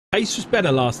Pace was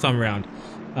better last time around.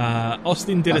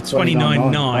 Austin did a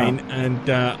 29.9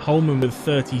 and Holman with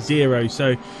 30.0,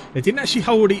 so they didn't actually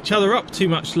hold each other up too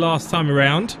much last time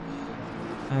around,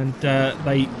 and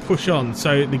they push on.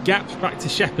 So the gap back to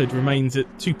Shepherd remains at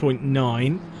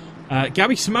 2.9.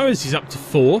 Gabby Samoas is up to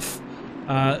 4th.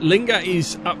 Linger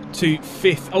is up to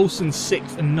 5th, Olsen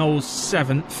 6th, and Knowles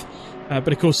 7th. But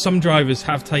of course, some drivers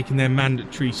have taken their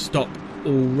mandatory stop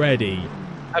already.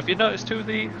 Have you noticed who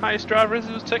the highest driver is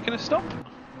who's taking a stop?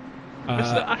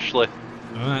 Mr. Ashley.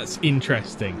 Well, that's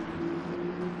interesting.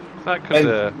 That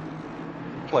could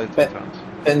play into hands.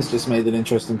 Ben's just made an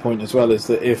interesting point as well, is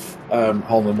that if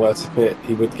Holman were to pit,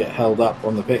 he would get held up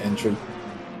on the pit entry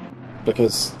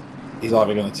because he's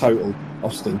either going to total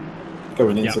Austin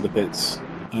going into the pits.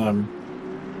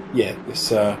 Yeah,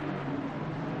 it's a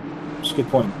good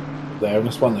point there, and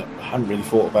it's one that I hadn't really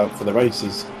thought about for the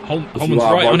races. Holman's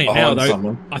right on it now, though.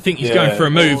 Someone, I think he's going for a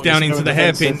move down into the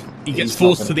hairpin. He gets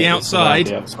forced to the outside.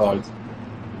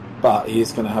 But he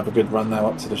is going to have a good run now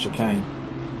up to the chicane.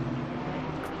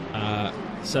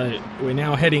 So we're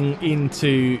now heading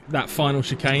into that final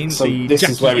chicane. So this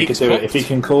is where he could do it. If he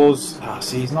can cause...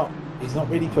 see, he's not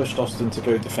really pushed Austin to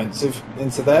go defensive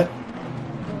into there.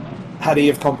 Had he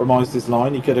have compromised his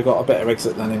line, he could have got a better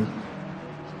exit than him.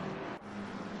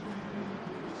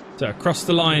 So across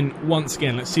the line once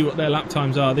again. Let's see what their lap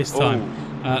times are this time.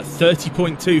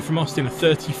 30.2 from Austin, a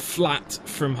 30 flat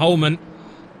from Holman.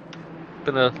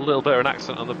 Been a little bit of an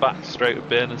accident on the back straight of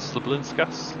Bain and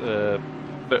Slublinskas.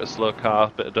 Bit of slow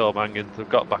car, bit of dome hanging. They've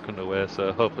got back underway,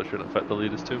 so hopefully it shouldn't affect the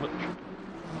leaders too much.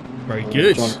 Very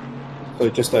good. So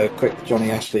just a quick Johnny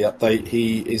Ashley update.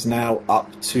 He is now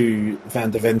up to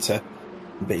Van der Venter,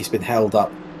 but he's been held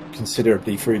up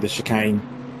considerably through the chicane.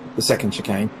 The second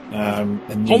chicane.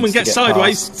 Holman gets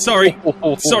sideways. Past.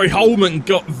 Sorry, Holman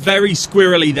got very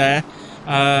squirrely there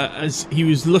as he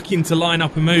was looking to line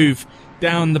up a move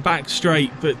down the back straight.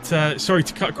 But sorry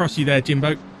to cut across you there,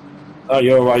 Jimbo. Oh,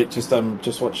 you're all right.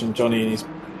 Just watching Johnny and his.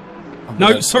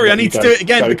 No, sorry, I need to do it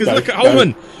again because look at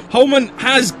Holman. Holman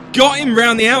has got him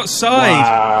round the outside.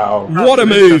 Wow! What a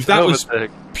move! That was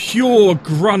pure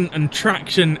grunt and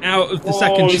traction out of the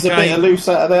second chicane. He's a bit loose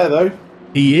out of there, though.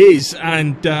 He is,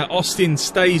 and Austin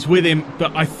stays with him,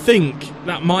 but I think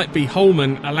that might be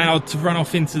Holman allowed to run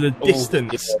off into the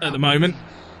distance at the moment.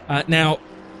 Now,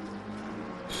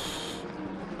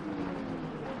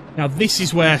 this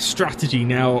is where strategy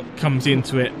now comes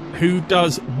into it. Who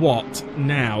does what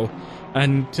now?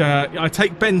 And I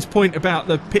take Ben's point about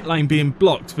the pit lane being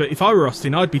blocked, but if I were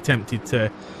Austin, I'd be tempted to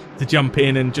jump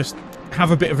in and just have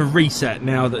a bit of a reset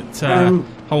now that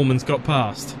Holman's got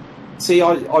past. See,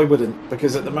 I wouldn't,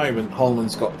 because at the moment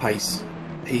Holman's got pace.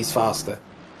 He's faster.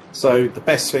 So the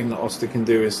best thing that Austin can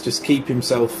do is just keep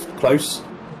himself close.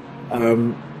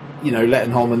 You know,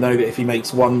 letting Holman know that if he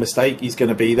makes one mistake, he's going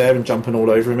to be there and jumping all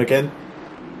over him again.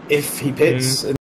 If he pits...